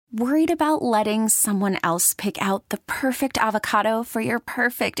Worried about letting someone else pick out the perfect avocado for your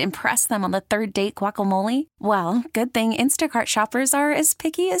perfect impress them on the third date guacamole? Well, good thing Instacart shoppers are as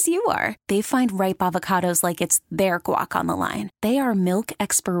picky as you are. They find ripe avocados like it's their guac on the line. They are milk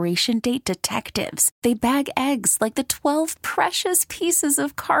expiration date detectives. They bag eggs like the 12 precious pieces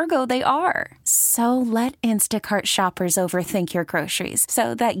of cargo they are. So let Instacart shoppers overthink your groceries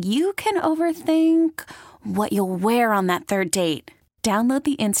so that you can overthink what you'll wear on that third date. Download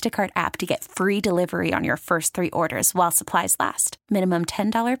the Instacart app to get free delivery on your first 3 orders while supplies last. Minimum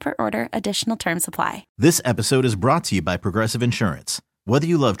 $10 per order. Additional terms apply. This episode is brought to you by Progressive Insurance. Whether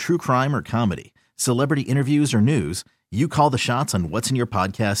you love true crime or comedy, celebrity interviews or news, you call the shots on what's in your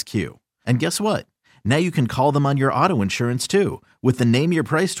podcast queue. And guess what? Now you can call them on your auto insurance too with the Name Your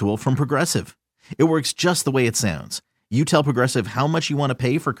Price tool from Progressive. It works just the way it sounds. You tell Progressive how much you want to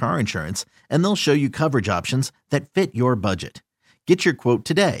pay for car insurance, and they'll show you coverage options that fit your budget. Get your quote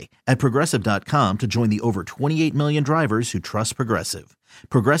today at Progressive.com to join the over 28 million drivers who trust Progressive.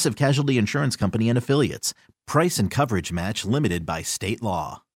 Progressive Casualty Insurance Company and Affiliates. Price and coverage match limited by state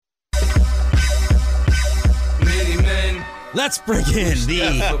law. Let's bring in the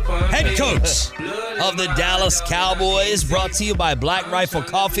head coach of the Dallas Cowboys, brought to you by Black Rifle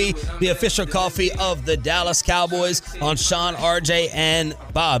Coffee, the official coffee of the Dallas Cowboys, on Sean, RJ, and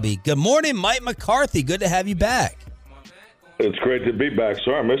Bobby. Good morning, Mike McCarthy. Good to have you back. It's great to be back.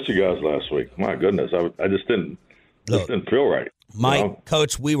 Sorry I missed you guys last week. My goodness, I just didn't feel right. Mike,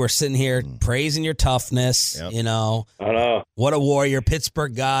 Coach, we were sitting here praising your toughness. Yep. You know, I know. What a warrior,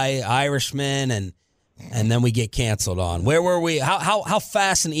 Pittsburgh guy, Irishman, and then we get canceled on. Where were we? How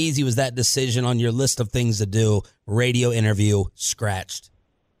fast and easy was that decision on your list of things to do? Radio interview scratched.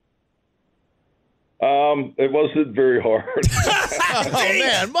 It wasn't very hard. Oh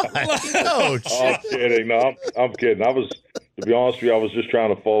man, Coach. Oh, I'm kidding. No, I'm kidding. To be honest with you, I was just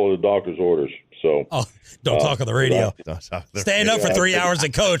trying to follow the doctor's orders. So, don't talk on the radio. Stand up for 3 hours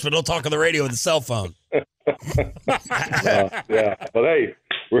and coach, but don't talk on the radio with a cell phone. Yeah, but hey,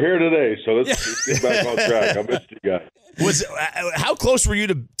 we're here today, so let's get back on track. I missed you guys. How close were you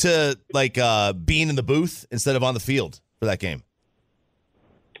to being in the booth instead of on the field for that game?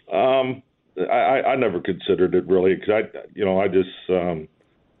 I never considered it really because I just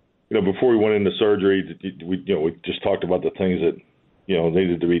before we went into surgery, we just talked about the things that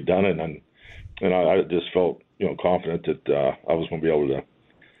needed to be done, and I just felt confident that I was going to be able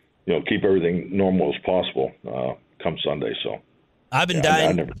to keep everything normal as possible come Sunday. So I've been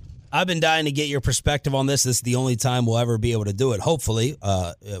dying to get your perspective on this. This is the only time we'll ever be able to do it. Hopefully,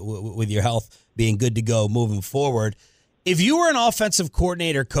 with your health being good to go moving forward. If you were an offensive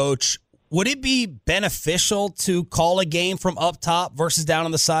coordinator, Coach, would it be beneficial to call a game from up top versus down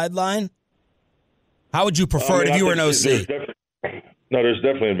on the sideline? How would you prefer it if you were an OC? There's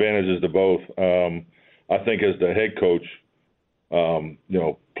definitely advantages to both. I think as the head coach,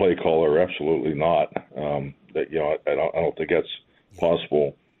 play caller, absolutely not. I don't think that's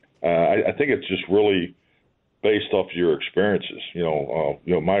possible. I think it's just really based off your experiences.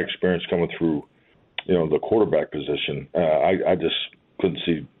 My experience coming through, the quarterback position, I just couldn't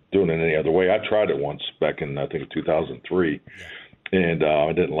see doing it any other way. I tried it once back in, I think, 2003, and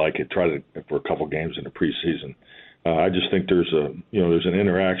I didn't like it. Tried it for a couple games in the preseason. I just think there's an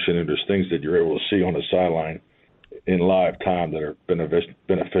interaction and there's things that you're able to see on the sideline in live time that are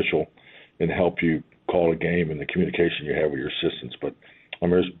beneficial and help you call a game and the communication you have with your assistants. But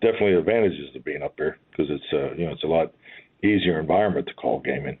there's definitely advantages to being up there because it's a lot easier environment to call a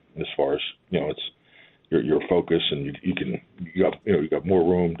game in as far as it's your focus, and you got more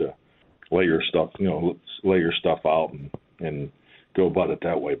room to lay your stuff out and go about it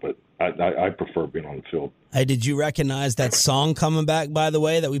that way. But I prefer being on the field. Hey, did you recognize that song coming back, by the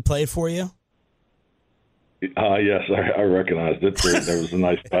way, that we played for you? Yes, I recognized it. There was a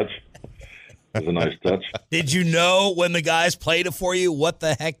nice touch. It was a nice touch. Did you know when the guys played it for you what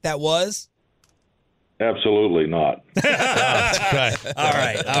the heck that was? Absolutely not. All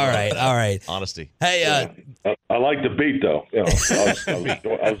right. Honesty. Hey, I like the beat though. I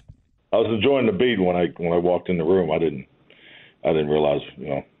was enjoying the beat when I walked in the room. I didn't realize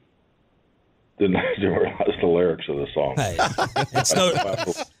didn't realize the lyrics of the song. Hey,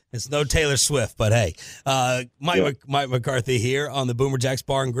 it's no Taylor Swift, but hey, Mike McCarthy here on the Boomer Jacks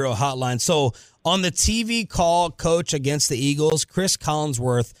Bar and Grill Hotline. So on the TV call, Coach, against the Eagles, Chris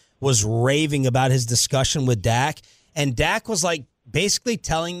Collinsworth was raving about his discussion with Dak, and Dak was basically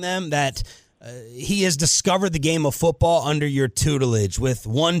telling them that he has discovered the game of football under your tutelage with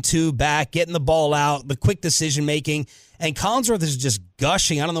 1-2 back, getting the ball out, the quick decision making. And Collinsworth is just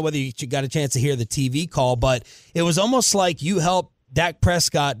gushing. I don't know whether you got a chance to hear the TV call, but it was almost like you helped Dak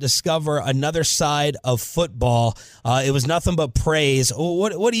Prescott discover another side of football. It was nothing but praise.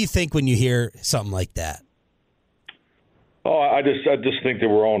 What do you think when you hear something like that? Oh, I just think that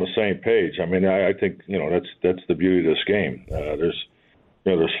we're all on the same page. I mean, I think that's the beauty of this game.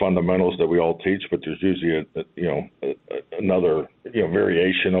 There's fundamentals that we all teach, but there's usually another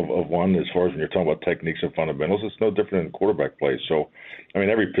variation of one as far as when you're talking about techniques and fundamentals. It's no different in quarterback play. So, I mean,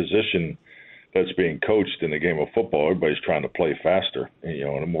 every position that's being coached in the game of football, everybody's trying to play faster,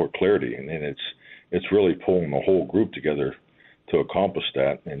 and more clarity, and it's really pulling the whole group together to accomplish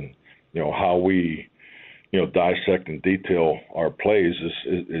that. And how we dissect and detail our plays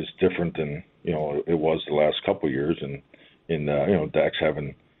is different than it was the last couple of years, and Dak's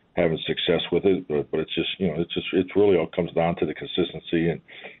having success with it, but it's just it's really all comes down to the consistency and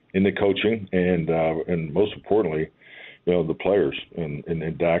in the coaching and most importantly, the players, and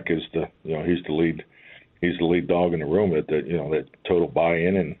Dak is he's the lead dog in the room that total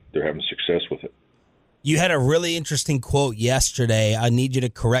buy-in, and they're having success with it. You had a really interesting quote yesterday. I need you to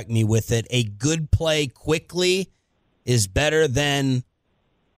correct me with it. A good play quickly is better than...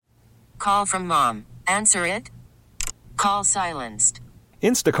 Call from mom. Answer it. Call silenced.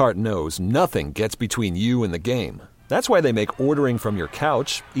 Instacart knows nothing gets between you and the game. That's why they make ordering from your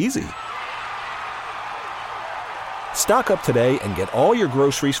couch easy. Stock up today and get all your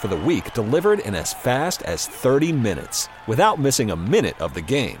groceries for the week delivered in as fast as 30 minutes without missing a minute of the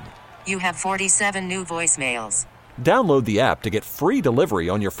game. You have 47 new voicemails. Download the app to get free delivery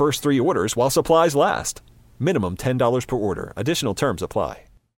on your first 3 orders while supplies last. Minimum $10 per order. Additional terms apply.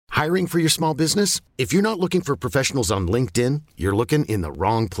 Hiring for your small business? If you're not looking for professionals on LinkedIn, you're looking in the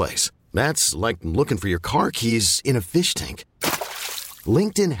wrong place. That's like looking for your car keys in a fish tank.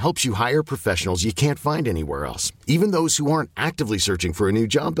 LinkedIn helps you hire professionals you can't find anywhere else, even those who aren't actively searching for a new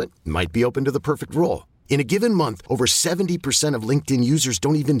job but might be open to the perfect role. In a given month, over 70% of LinkedIn users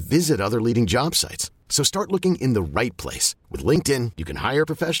don't even visit other leading job sites. So start looking in the right place. With LinkedIn, you can hire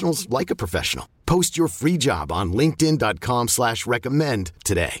professionals like a professional. Post your free job on linkedin.com/recommend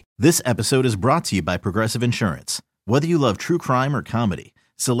today. This episode is brought to you by Progressive Insurance. Whether you love true crime or comedy,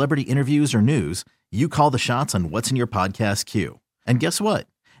 celebrity interviews or news, you call the shots on what's in your podcast queue. And guess what?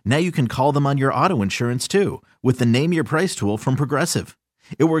 Now you can call them on your auto insurance too with the Name Your Price tool from Progressive.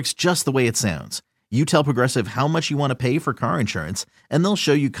 It works just the way it sounds. You tell Progressive how much you want to pay for car insurance, and they'll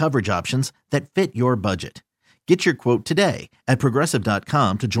show you coverage options that fit your budget. Get your quote today at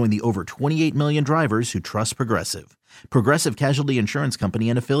Progressive.com to join the over 28 million drivers who trust Progressive. Progressive Casualty Insurance Company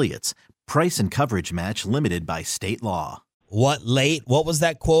and Affiliates. Price and coverage match limited by state law. What was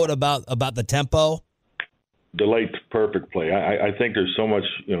that quote about the tempo? The late perfect play. I think there's so much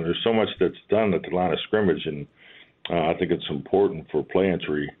that's done at the line of scrimmage, and I think it's important for play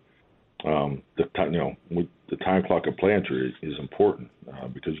entry. The time clock of play entry is important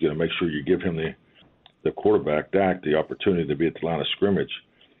because you got to make sure you give him the quarterback Dak the opportunity to be at the line of scrimmage.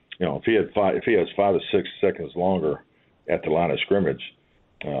 If he has 5 to 6 seconds longer at the line of scrimmage,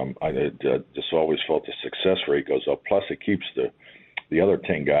 I just always felt the success rate goes up. Plus, it keeps the other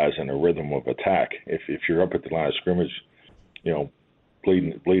 10 guys in a rhythm of attack. If you're up at the line of scrimmage,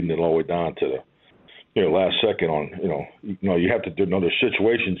 bleeding it all the way down to the last second on, you have to do there's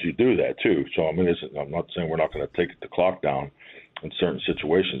situations you do that too. So, I mean, I'm not saying we're not going to take the clock down in certain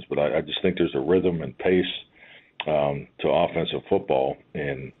situations, but I just think there's a rhythm and pace to offensive football,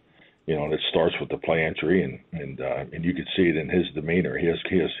 and it starts with the play entry, and you can see it in his demeanor. He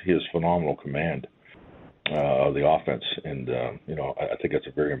has phenomenal command of the offense, and I think that's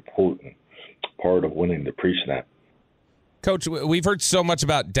a very important part of winning the pre-snap. Coach, we've heard so much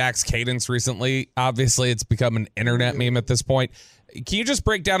about Dak's cadence recently. Obviously, it's become an internet meme at this point. Can you just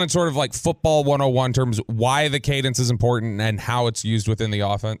break down in sort of like football 101 terms why the cadence is important and how it's used within the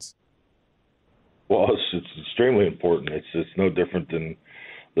offense? Well, it's extremely important. It's no different than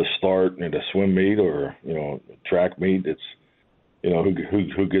the start in a swim meet or track meet. It's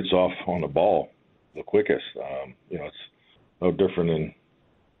who gets off on the ball the quickest. It's no different than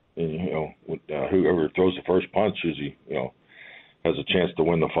whoever throws the first punch usually, has a chance to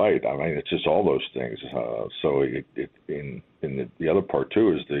win the fight. I mean, it's just all those things. So the other part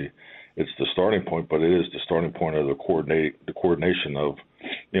too is it's the starting point, but it is the starting point of the coordination of,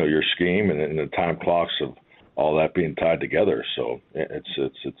 your scheme and the time clocks of all that being tied together. So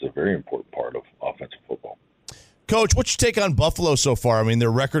it's a very important part of offensive football. Coach, what's your take on Buffalo so far? I mean,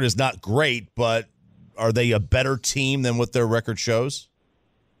 their record is not great, but are they a better team than what their record shows?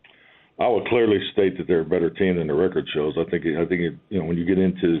 I would clearly state that they're a better team than the record shows. I think when you get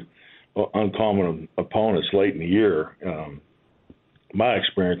into uncommon opponents late in the year, my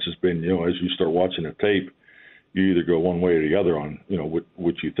experience has been, as you start watching the tape, you either go one way or the other on,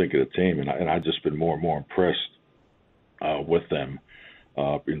 what you think of the team. And I've just been more and more impressed with them,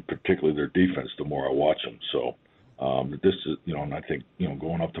 in particular their defense, the more I watch them. So this is, and I think,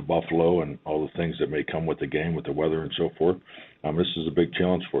 going up to Buffalo and all the things that may come with the game, with the weather and so forth, this is a big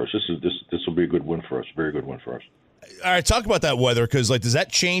challenge for us. This will be a good win for us, very good win for us. All right, talk about that weather, because does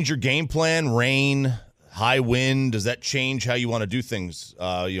that change your game plan? Rain, high wind, does that change how you want to do things?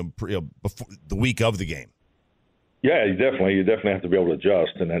 Before the week of the game. Yeah, you definitely have to be able to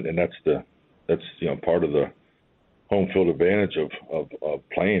adjust, and that's part of the home field advantage of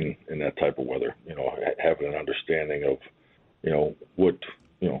playing in that type of weather. Having an understanding of what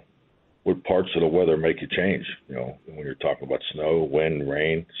parts of the weather make you change. When you're talking about snow, wind,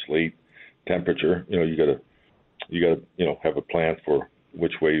 rain, sleet, temperature, you gotta have a plan for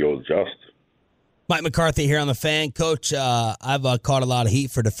which way you'll adjust. Mike McCarthy here on the Fan. Coach, I've caught a lot of heat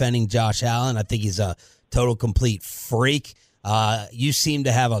for defending Josh Allen. I think he's a total complete freak. You seem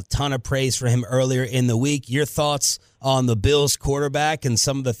to have a ton of praise for him earlier in the week. Your thoughts on the Bills quarterback and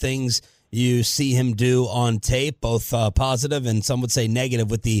some of the things you see him do on tape, both positive and some would say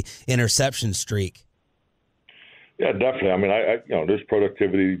negative with the interception streak? Yeah, definitely. I mean, there's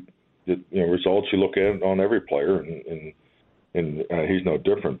productivity results you look at on every player, and he's no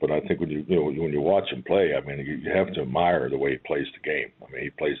different. But I think when you watch him play, I mean, you have to admire the way he plays the game. I mean, he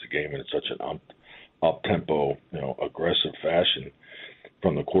plays the game in such an up-tempo, aggressive fashion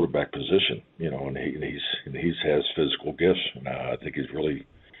from the quarterback position, and he has physical gifts, and I think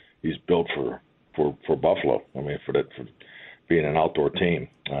he's built for Buffalo. I mean, for being an outdoor team.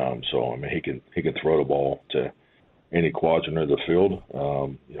 So I mean, he can throw the ball to any quadrant of the field.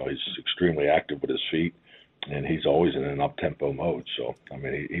 He's extremely active with his feet, and he's always in an up-tempo mode. So I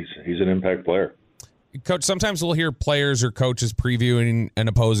mean, he's an impact player. Coach, sometimes we'll hear players or coaches previewing an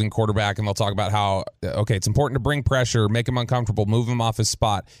opposing quarterback, and they'll talk about how, okay, it's important to bring pressure, make him uncomfortable, move him off his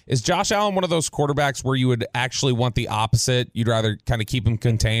spot. Is Josh Allen one of those quarterbacks where you would actually want the opposite? You'd rather kind of keep him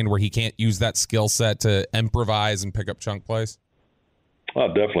contained where he can't use that skill set to improvise and pick up chunk plays? Oh,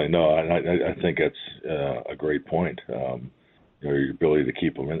 definitely. No, I think that's a great point. Your ability to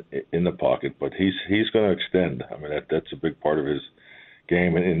keep him in the pocket, but he's going to extend. I mean, that's a big part of his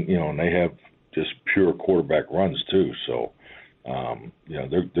game, and they have just pure quarterback runs too. So,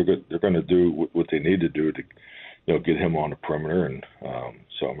 they're going to do what they need to do to, get him on the perimeter. And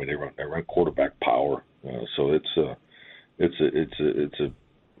so, I mean, they run quarterback power. So it's an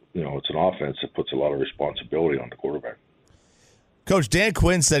offense that puts a lot of responsibility on the quarterback. Coach, Dan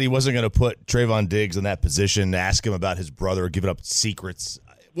Quinn said he wasn't going to put Trayvon Diggs in that position, ask him about his brother, giving up secrets.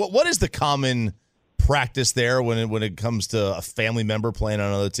 What is the common practice there when it comes to a family member playing on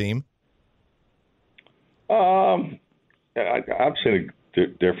another team? I've seen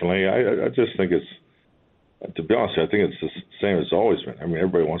it differently. I just think it's, to be honest, I think it's the same as it's always been. I mean,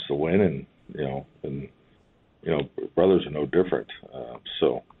 everybody wants to win, and brothers are no different.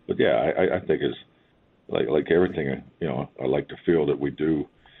 But yeah, I think it's like everything. I like to feel that we do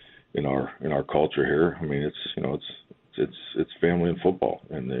in our culture here. I mean, it's family and football,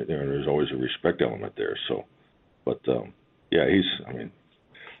 and there's always a respect element there. So, but yeah, I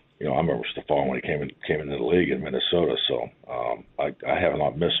remember Stephon when he came into the league in Minnesota, so I have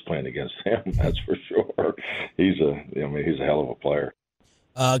not missed playing against him. That's for sure. He's a hell of a player.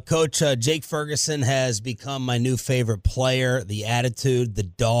 Coach, Jake Ferguson has become my new favorite player. The attitude, the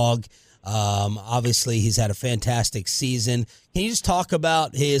dog. Obviously, he's had a fantastic season. Can you just talk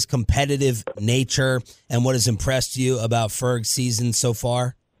about his competitive nature and what has impressed you about Ferg's season so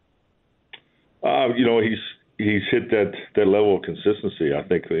far? He's hit that level of consistency. I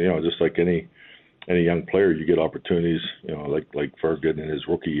think, just like any young player, you get opportunities, like Ferg did in his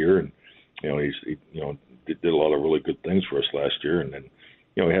rookie year. And, he did a lot of really good things for us last year. And then,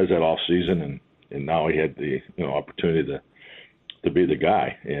 he has that off season and now he had the, opportunity to be the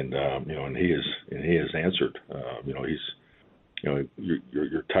guy. And, and he has answered,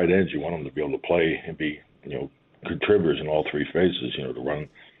 your tight ends, you want them to be able to play and be, contributors in all three phases,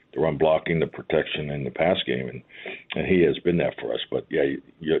 the run blocking, the protection, and the pass game, and he has been that for us. But yeah,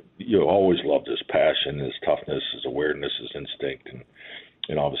 you always loved his passion, his toughness, his awareness, his instinct,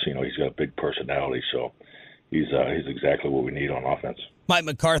 and obviously he's got a big personality, so he's exactly what we need on offense. Mike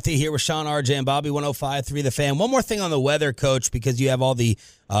McCarthy here with Sean, RJ, and Bobby 105.3 The Fan. One more thing on the weather, Coach, because you have all the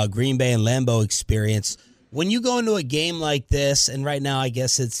Green Bay and Lambeau experience. When you go into a game like this, and right now I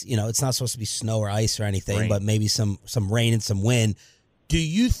guess it's it's not supposed to be snow or ice or anything, but maybe some rain and some wind. Do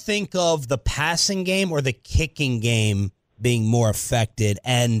you think of the passing game or the kicking game being more affected?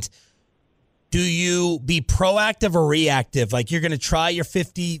 And do you be proactive or reactive? Like you're going to try your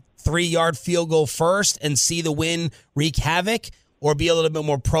 50 3-yard field goal first and see the win wreak havoc, or be a little bit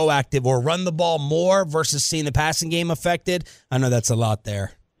more proactive, or run the ball more versus seeing the passing game affected? I know that's a lot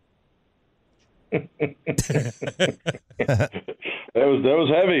there. That was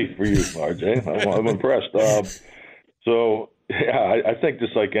heavy for you, RJ. I'm impressed. I think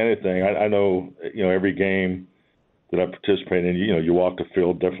just like anything, I know, every game that I participate in, you walk the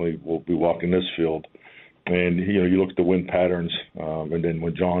field, definitely will be walking this field. And, you look at the win patterns. And then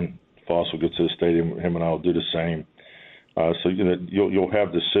when John Fossil gets to the stadium, him and I will do the same. So, you'll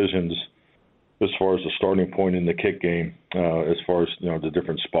have decisions as far as the starting point in the kick game, as far as, the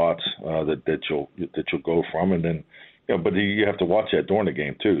different spots that you'll go from. And then, but you have to watch that during the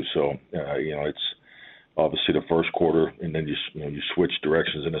game too. So, it's obviously the first quarter, and then you switch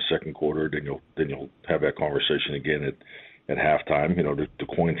directions in the second quarter. Then you'll have that conversation again at halftime. The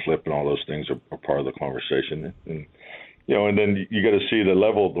coin flip and all those things are part of the conversation. And then you got to see the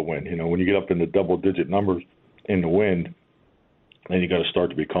level of the win. When you get up in the double-digit numbers in the win, then you got to start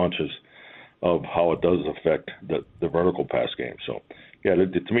to be conscious of how it does affect the vertical pass game. So,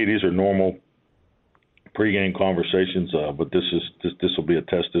 to me, these are normal pregame conversations. But this will be a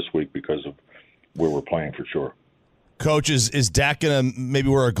test this week because of where we're playing for sure. Coach, is Dak going to maybe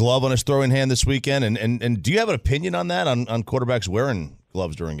wear a glove on his throwing hand this weekend? And do you have an opinion on that, on quarterbacks wearing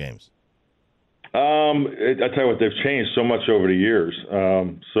gloves during games? I tell you what, they've changed so much over the years.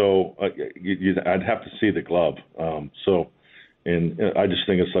 I'd have to see the glove. And I just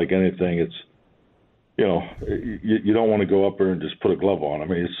think it's like anything. It's, you don't want to go up there and just put a glove on. I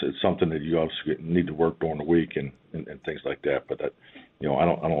mean, it's something that you obviously need to work during the week and things like that. But that, I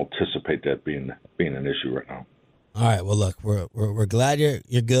don't anticipate that being an issue right now. All right. Well, look, we're glad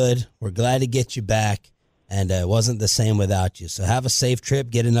you're good. We're glad to get you back, and it wasn't the same without you. So have a safe trip,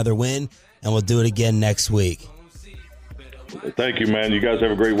 get another win, and we'll do it again next week. Thank you, man. You guys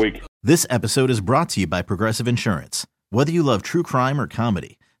have a great week. This episode is brought to you by Progressive Insurance. Whether you love true crime or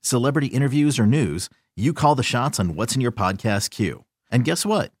comedy, celebrity interviews or news, you call the shots on what's in your podcast queue. And guess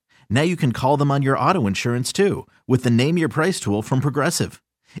what? Now you can call them on your auto insurance too with the Name Your Price tool from Progressive.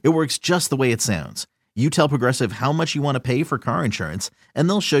 It works just the way it sounds. You tell Progressive how much you want to pay for car insurance, and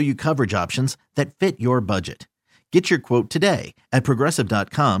they'll show you coverage options that fit your budget. Get your quote today at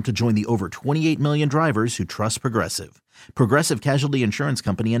Progressive.com to join the over 28 million drivers who trust Progressive. Progressive Casualty Insurance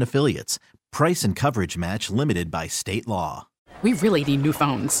Company and Affiliates. Price and coverage match limited by state law. We really need new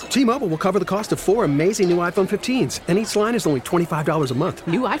phones. T-Mobile will cover the cost of 4 amazing new iPhone 15s, and each line is only $25 a month.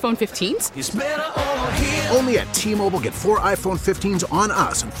 New iPhone 15s? It's better over here. Only at T-Mobile, get 4 iPhone 15s on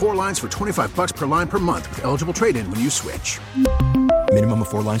us and 4 lines for $25 per line per month with eligible trade-in when you switch. Minimum of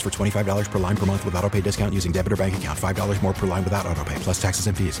 4 lines for $25 per line per month with autopay discount using debit or bank account. $5 more per line without autopay, plus taxes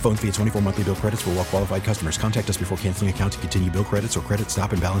and fees. Phone fee at 24 monthly bill credits for well-qualified customers. Contact us before canceling account to continue bill credits or credit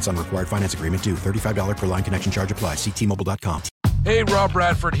stop and balance on required finance agreement due. $35 per line connection charge applies. See T-Mobile.com. Hey, Rob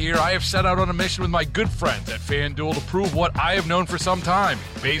Bradford here. I have set out on a mission with my good friends at FanDuel to prove what I have known for some time.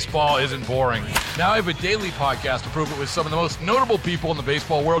 Baseball isn't boring. Now I have a daily podcast to prove it with some of the most notable people in the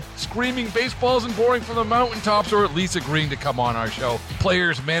baseball world, screaming baseball isn't boring from the mountaintops, or at least agreeing to come on our show.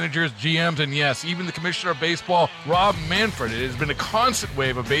 Players, managers, GMs, and yes, even the commissioner of baseball, Rob Manfred. It has been a constant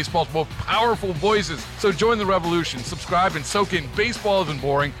wave of baseball's most powerful voices. So join the revolution. Subscribe and soak in Baseball Isn't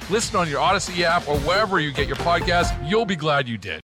Boring. Listen on your Odyssey app or wherever you get your podcasts. You'll be glad you did.